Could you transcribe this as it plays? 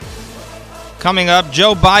Coming up,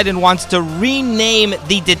 Joe Biden wants to rename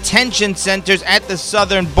the detention centers at the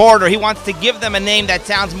southern border. He wants to give them a name that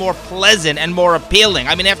sounds more pleasant and more appealing.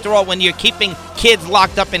 I mean, after all, when you're keeping kids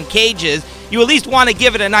locked up in cages, you at least want to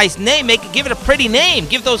give it a nice name. Give it a pretty name.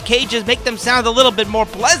 Give those cages, make them sound a little bit more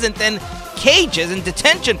pleasant than cages and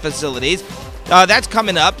detention facilities. That's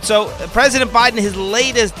coming up. So President Biden, his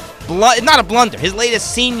latest, not a blunder, his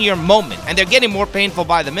latest senior moment, and they're getting more painful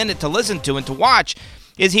by the minute to listen to and to watch,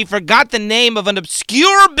 is he forgot the name of an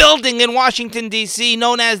obscure building in Washington, D.C.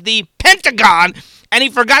 known as the Pentagon, and he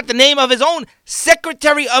forgot the name of his own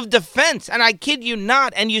Secretary of Defense. And I kid you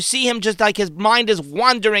not, and you see him just like his mind is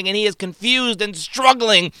wandering and he is confused and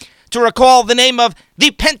struggling to recall the name of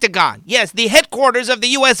the Pentagon. Yes, the headquarters of the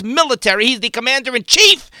U.S. military. He's the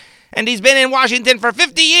commander-in-chief, and he's been in Washington for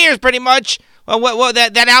 50 years pretty much. Well,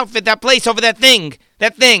 that outfit, that place over that thing,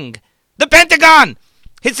 the Pentagon.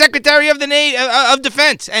 His Secretary of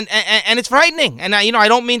Defense, and it's frightening. And I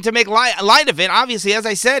don't mean to make light of it. Obviously, as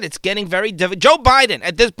I said, it's getting very difficult. Joe Biden,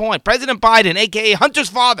 at this point, President Biden, a.k.a. Hunter's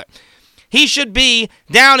father, he should be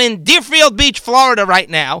down in Deerfield Beach, Florida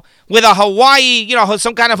right now with a Hawaii,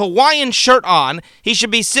 some kind of Hawaiian shirt on. He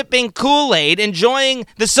should be sipping Kool-Aid, enjoying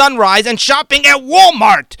the sunrise, and shopping at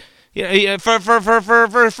Walmart.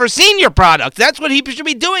 For senior products. That's what he should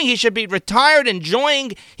be doing. He should be retired,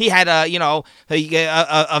 enjoying. He had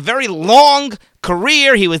a very long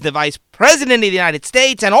career. He was the vice president of the United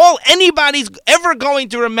States, and all anybody's ever going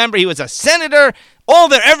to remember, he was a senator. All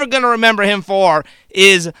they're ever going to remember him for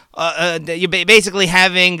is basically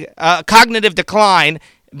having cognitive decline,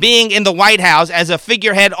 being in the White House as a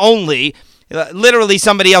figurehead only. Literally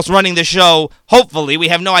somebody else running the show, hopefully. We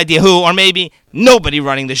have no idea who, or maybe nobody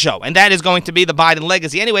running the show. And that is going to be the Biden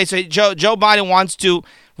legacy. Anyway, so Joe Biden wants to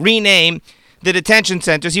rename the detention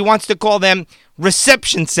centers. He wants to call them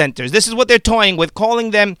reception centers. This is what they're toying with,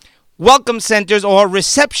 calling them welcome centers or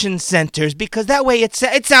reception centers, because that way it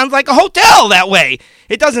sounds like a hotel that way.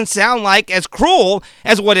 It doesn't sound like as cruel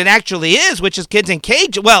as what it actually is, which is kids in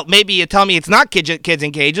cages. Well, maybe you tell me it's not kids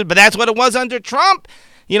in cages, but that's what it was under Trump.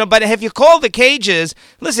 But if you call the cages,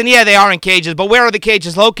 listen, yeah, they are in cages, but where are the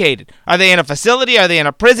cages located? Are they in a facility? Are they in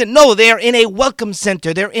a prison? No, they are in a welcome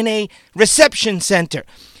center. They're in a reception center.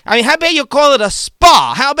 I mean, how about you call it a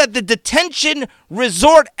spa? How about the detention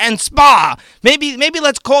resort and spa? Maybe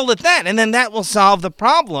let's call it that, and then that will solve the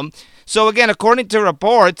problem. So again, according to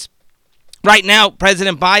reports, right now,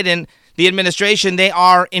 President Biden, the administration, they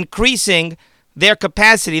are increasing their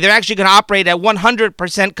capacity. They're actually going to operate at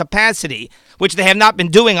 100% capacity, which they have not been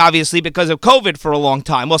doing, obviously, because of COVID for a long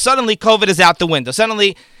time. Well, suddenly COVID is out the window.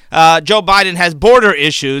 Suddenly Joe Biden has border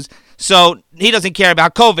issues, so he doesn't care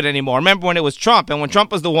about COVID anymore. Remember when it was Trump, and when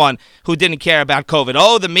Trump was the one who didn't care about COVID?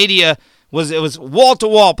 Oh, the media was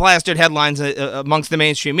wall-to-wall plastered headlines amongst the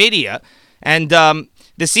mainstream media. And the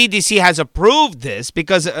CDC has approved this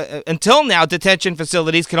because until now, detention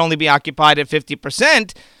facilities can only be occupied at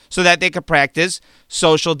 50%, so that they could practice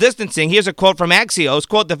social distancing. Here's a quote from Axios.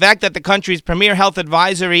 Quote, "The fact that the country's premier health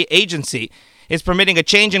advisory agency is permitting a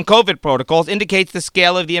change in COVID protocols indicates the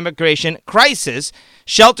scale of the immigration crisis.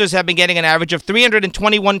 Shelters have been getting an average of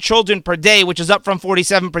 321 children per day, which is up from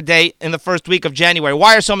 47 per day in the first week of January."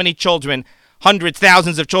 Why are so many children, hundreds,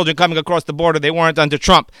 thousands of children coming across the border? They weren't under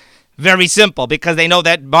Trump. Very simple, because they know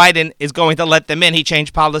that Biden is going to let them in. He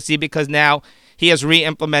changed policy because now he has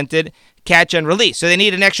re-implemented catch and release. So they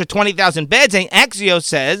need an extra 20,000 beds. And Axios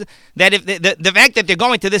says that if the fact that they're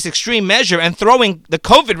going to this extreme measure and throwing the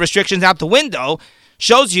COVID restrictions out the window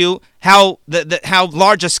shows you how how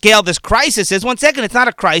large a scale this crisis is. One second, it's not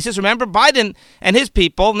a crisis. Remember, Biden and his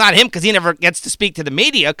people, not him because he never gets to speak to the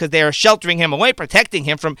media because they are sheltering him away, protecting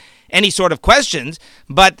him from any sort of questions.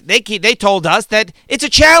 But they told us that it's a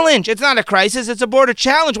challenge. It's not a crisis. It's a border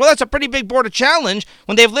challenge. Well, that's a pretty big border challenge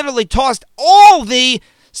when they've literally tossed all the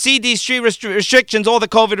CDC restrictions, all the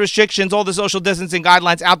COVID restrictions, all the social distancing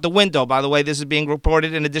guidelines out the window. By the way, this is being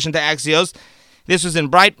reported in addition to Axios. This was in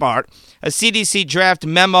Breitbart. A CDC draft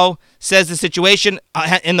memo says the situation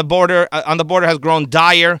on the border has grown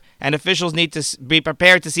dire, and officials need to be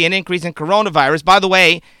prepared to see an increase in coronavirus. By the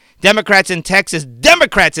way, Democrat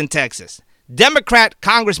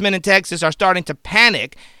congressmen in Texas are starting to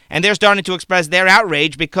panic, and they're starting to express their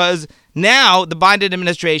outrage because now the Biden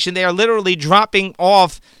administration, they are literally dropping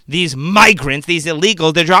off these migrants, these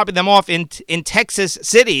illegals. They're dropping them off in Texas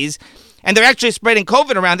cities, and they're actually spreading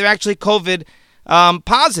COVID around. They're actually COVID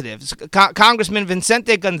positives. Congressman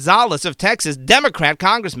Vicente Gonzalez of Texas, Democrat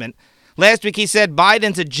congressman, last week he said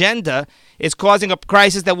Biden's agenda is causing a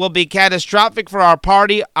crisis that will be catastrophic for our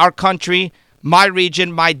party, our country, my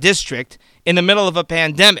region, my district, in the middle of a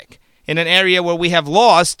pandemic, in an area where we have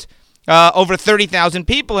lost over 30,000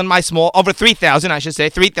 people in my small, over 3,000, I should say,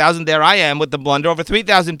 3,000, there I am with the blunder, over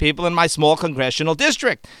 3,000 people in my small congressional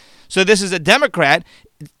district. So this is a Democrat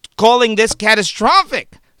calling this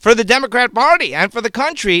catastrophic for the Democrat Party and for the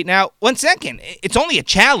country. Now, one second, it's only a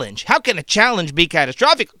challenge. How can a challenge be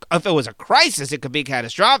catastrophic? If it was a crisis, it could be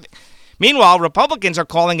catastrophic. Meanwhile, Republicans are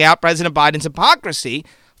calling out President Biden's hypocrisy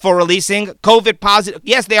for releasing COVID positive.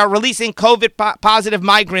 Yes, they are releasing COVID positive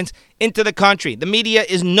migrants into the country. The media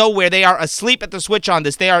is nowhere. They are asleep at the switch on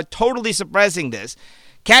this. They are totally suppressing this.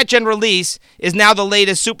 Catch and release is now the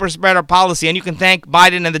latest super spreader policy, and you can thank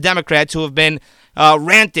Biden and the Democrats who have been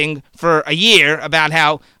ranting for a year about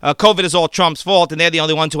how COVID is all Trump's fault, and they're the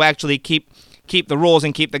only ones who actually keep the rules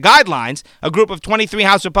and keep the guidelines. A group of 23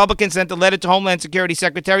 House Republicans sent a letter to Homeland Security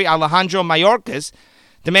Secretary Alejandro Mayorkas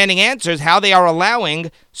demanding answers how they are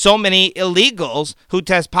allowing so many illegals who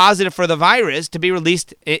test positive for the virus to be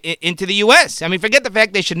released into the U.S. I mean, forget the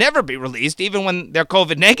fact they should never be released, even when they're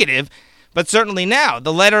COVID negative, but certainly now.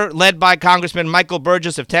 The letter, led by Congressman Michael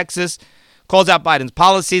Burgess of Texas, calls out Biden's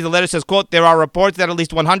policy. The letter says, quote, there are reports that at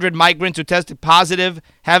least 100 migrants who tested positive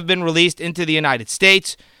have been released into the United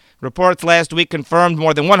States. Reports last week confirmed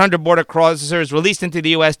more than 100 border crossers released into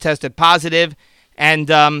the U.S. tested positive, and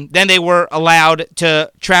then they were allowed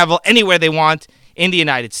to travel anywhere they want in the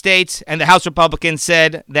United States. And the House Republicans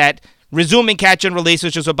said that resuming catch and release,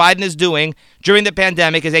 which is what Biden is doing during the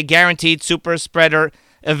pandemic, is a guaranteed super spreader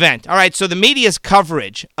event. All right, so the media's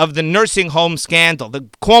coverage of the nursing home scandal, the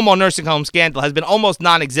Cuomo nursing home scandal, has been almost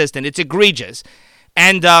non-existent. It's egregious.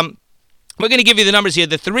 And we're going to give you the numbers here.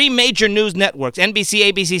 The three major news networks,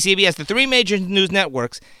 NBC, ABC, CBS, the three major news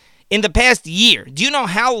networks, in the past year, do you know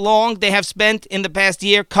how long they have spent in the past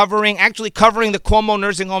year covering the Cuomo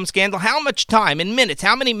nursing home scandal? How much time, in minutes,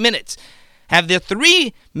 how many minutes have the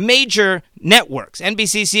three major networks,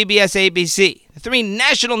 NBC, CBS, ABC, the three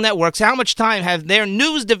national networks, how much time have their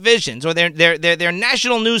news divisions or their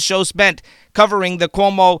national news shows spent covering the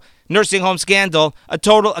Cuomo nursing home scandal? A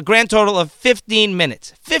grand total of 15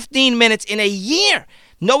 minutes. 15 minutes in a year.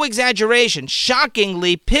 No exaggeration.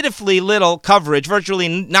 Shockingly, pitifully little coverage, virtually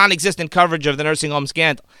non-existent coverage of the nursing home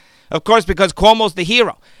scandal. Of course, because Cuomo's the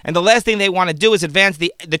hero. And the last thing they want to do is advance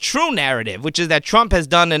the true narrative, which is that Trump has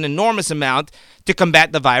done an enormous amount to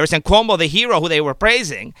combat the virus. And Cuomo, the hero who they were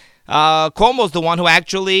praising, Cuomo's the one who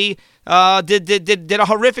actually did a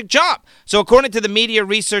horrific job. So according to the Media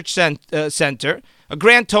Research Center, a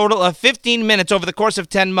grand total of 15 minutes over the course of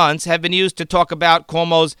 10 months have been used to talk about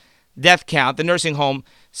Cuomo's death count, the nursing home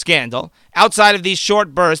scandal. Outside of these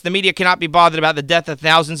short bursts, the media cannot be bothered about the death of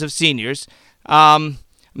thousands of seniors.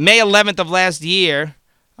 May 11th of last year,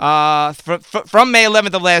 from May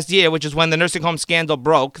 11th of last year, which is when the nursing home scandal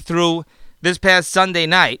broke, through this past Sunday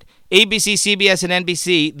night, ABC, CBS, and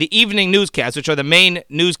NBC, the evening newscasts, which are the main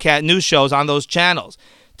news shows on those channels,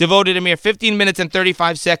 devoted a mere 15 minutes and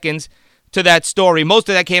 35 seconds to that story. Most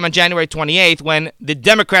of that came on January 28th, when the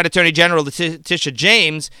Democrat Attorney General Letitia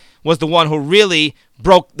James was the one who really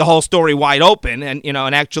broke the whole story wide open and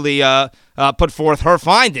actually put forth her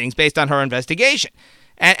findings based on her investigation.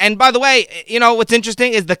 And by the way, what's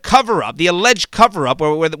interesting is the cover-up, the alleged cover-up,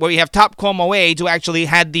 where you have top Cuomo aides who actually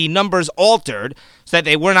had the numbers altered so that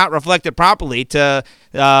they were not reflected properly to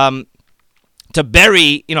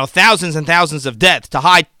bury, thousands and thousands of deaths, to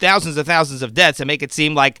hide thousands and thousands of deaths and make it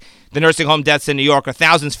seem like the nursing home deaths in New York are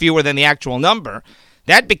thousands fewer than the actual number.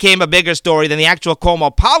 That became a bigger story than the actual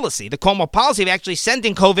Cuomo policy. The Cuomo policy of actually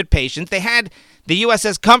sending COVID patients. They had the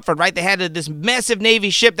USS Comfort, right? They had this massive Navy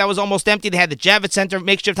ship that was almost empty. They had the Javits Center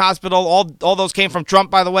makeshift hospital. All those came from Trump,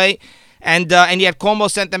 by the way. And yet Cuomo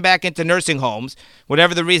sent them back into nursing homes,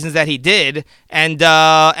 whatever the reasons that he did. And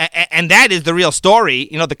that is the real story.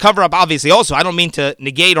 The cover-up, obviously, also. I don't mean to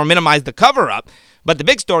negate or minimize the cover-up. But the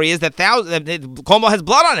big story is that Cuomo has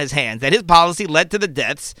blood on his hands, that his policy led to the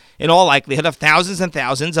deaths, in all likelihood, of thousands and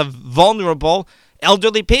thousands of vulnerable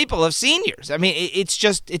elderly people, of seniors. I mean,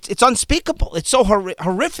 it's unspeakable. It's so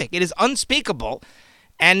horrific. It is unspeakable.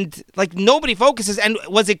 And nobody focuses. And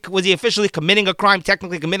was he officially committing a crime,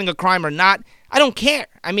 technically committing a crime or not? I don't care.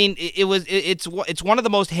 I mean, it's one of the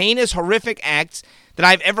most heinous, horrific acts that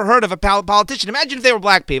I've ever heard of a politician. Imagine if they were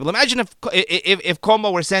black people. Imagine if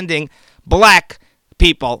Cuomo were sending black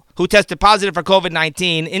people who tested positive for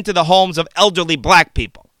COVID-19 into the homes of elderly black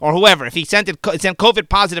people or whoever, if he sent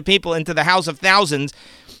COVID-positive people into the house of thousands,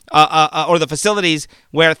 or the facilities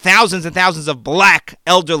where thousands and thousands of black,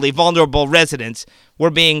 elderly, vulnerable residents were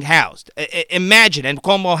being housed. Imagine, and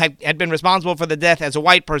Cuomo had been responsible for the death as a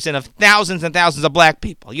white person of thousands and thousands of black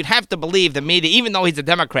people. You'd have to believe the media, even though he's a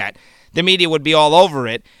Democrat, the media would be all over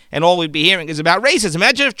it, and all we'd be hearing is about racism.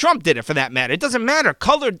 Imagine if Trump did it, for that matter. It doesn't matter.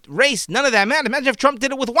 Color, race, none of that matters. Imagine if Trump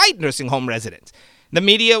did it with white nursing home residents. The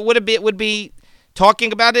media would be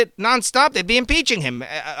talking about it nonstop. They'd be impeaching him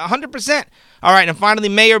 100%. All right, and finally,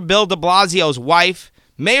 Mayor Bill de Blasio's wife,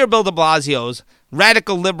 Mayor Bill de Blasio's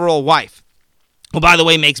radical liberal wife, who, by the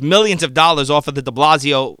way, makes millions of dollars off of the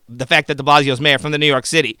fact that de Blasio's mayor from the New York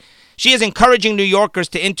City. She is encouraging New Yorkers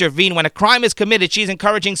to intervene. When a crime is committed, she's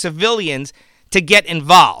encouraging civilians to get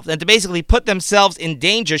involved and to basically put themselves in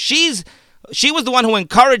danger. She was the one who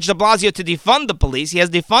encouraged de Blasio to defund the police. He has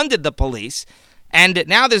defunded the police. And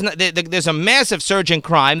now there's a massive surge in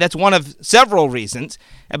crime. That's one of several reasons,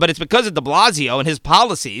 but it's because of de Blasio and his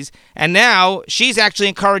policies. And now she's actually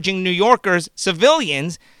encouraging New Yorkers,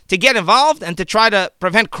 civilians, to get involved and to try to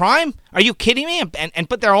prevent crime. Are you kidding me? And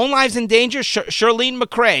put their own lives in danger? Shirlene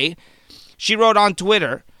McCrae, she wrote on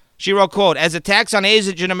Twitter, she wrote, quote, "As attacks on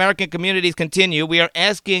Asian American communities continue, we are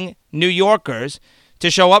asking New Yorkers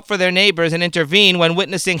to show up for their neighbors and intervene when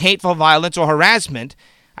witnessing hateful violence or harassment.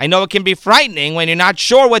 I know it can be frightening when you're not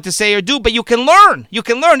sure what to say or do, but you can learn. You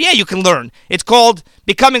can learn. Yeah, you can learn. It's called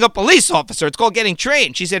becoming a police officer. It's called getting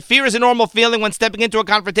trained." She said, "Fear is a normal feeling when stepping into a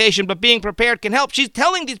confrontation, but being prepared can help." She's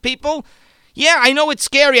telling these people, yeah, I know it's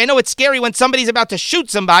scary. I know it's scary when somebody's about to shoot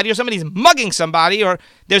somebody or somebody's mugging somebody or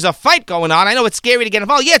there's a fight going on. I know it's scary to get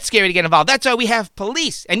involved. Yeah, it's scary to get involved. That's why we have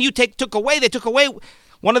police. And they took away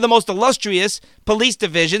one of the most illustrious police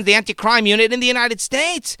divisions, the anti-crime unit in the United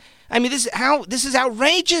States. I mean, this is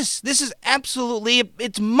outrageous. This is absolutely,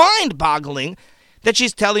 it's mind-boggling that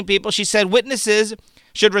she's telling people. She said witnesses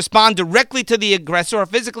should respond directly to the aggressor or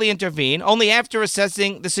physically intervene only after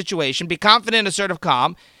assessing the situation. Be confident, assertive,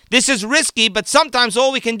 calm. This is risky, but sometimes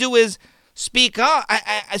all we can do is speak up.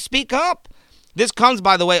 Speak up. This comes,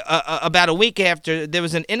 by the way, about a week after there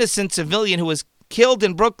was an innocent civilian who was killed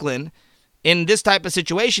in Brooklyn. In this type of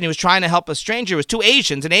situation, he was trying to help a stranger. It was two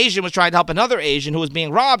Asians. An Asian was trying to help another Asian who was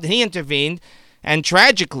being robbed, and he intervened. And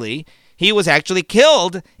tragically, he was actually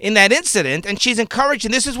killed in that incident. And she's encouraging.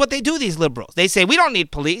 This is what they do, these liberals. They say, we don't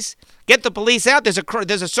need police. Get the police out. There's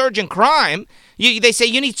a surge in crime. They say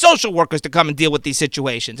you need social workers to come and deal with these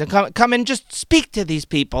situations. And come and just speak to these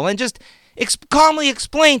people and just calmly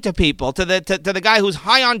explain to people, to the guy who's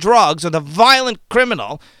high on drugs or the violent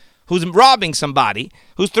criminal who's robbing somebody,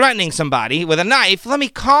 who's threatening somebody with a knife, let me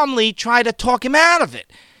calmly try to talk him out of it.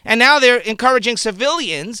 And now they're encouraging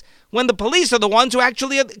civilians when the police are the ones who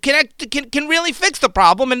actually can really fix the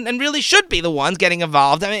problem and really should be the ones getting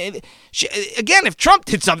involved. I mean, again, if Trump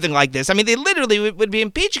did something like this, I mean, they literally would be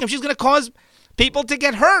impeaching him. She's going to cause people to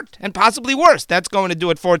get hurt and possibly worse. That's going to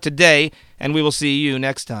do it for today, and we will see you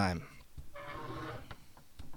next time.